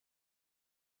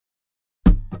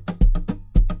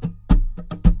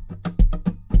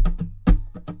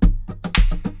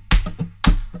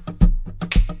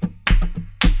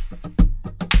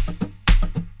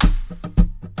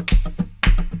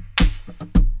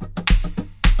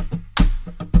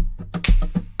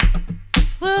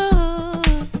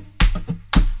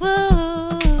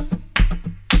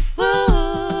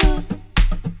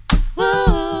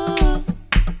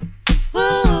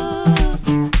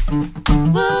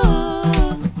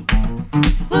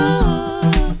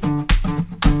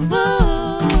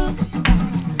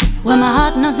Well, my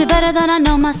heart knows me better than I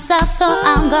know myself, so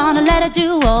I'm gonna let it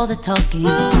do all the talking.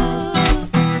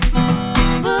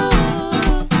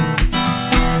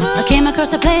 I came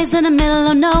across a place in the middle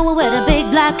of nowhere with a big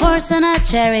black horse and a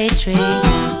cherry tree.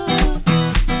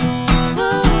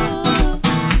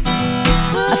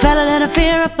 I felt a little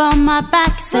fear up on my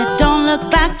back. Said, don't look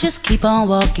back, just keep on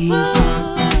walking.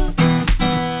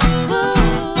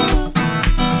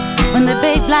 When the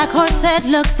big black horse said,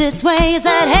 look this way, he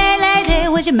said, hey lady,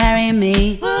 would you marry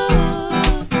me?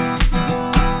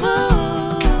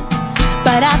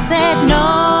 But I said,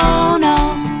 no, no,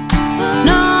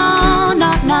 no, no,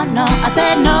 no, no. I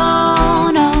said,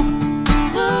 no, no,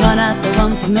 you're not the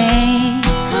one for me.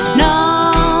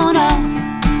 No, no,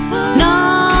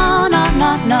 no, no, no,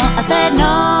 no. I said,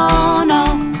 no, no,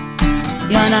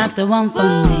 you're not the one for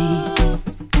me.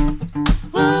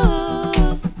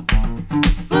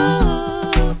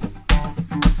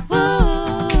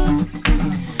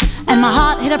 And my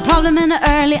heart hit a problem in the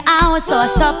early hours, so I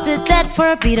stopped it dead for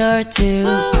a beat or two.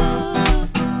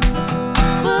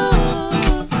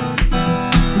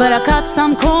 But I cut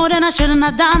some cord and I shouldn't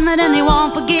have done it, and he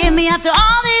won't forgive me after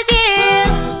all these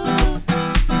years.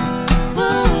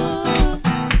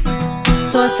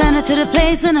 So I sent it to the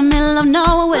place in the middle of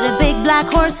nowhere with a big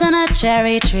black horse and a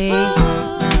cherry tree.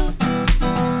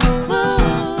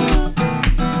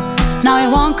 Now he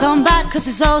won't come back 'cause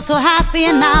he's so happy,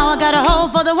 and now I got a hole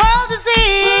for the world to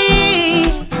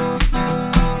see.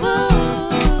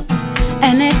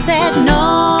 And it said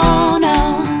no.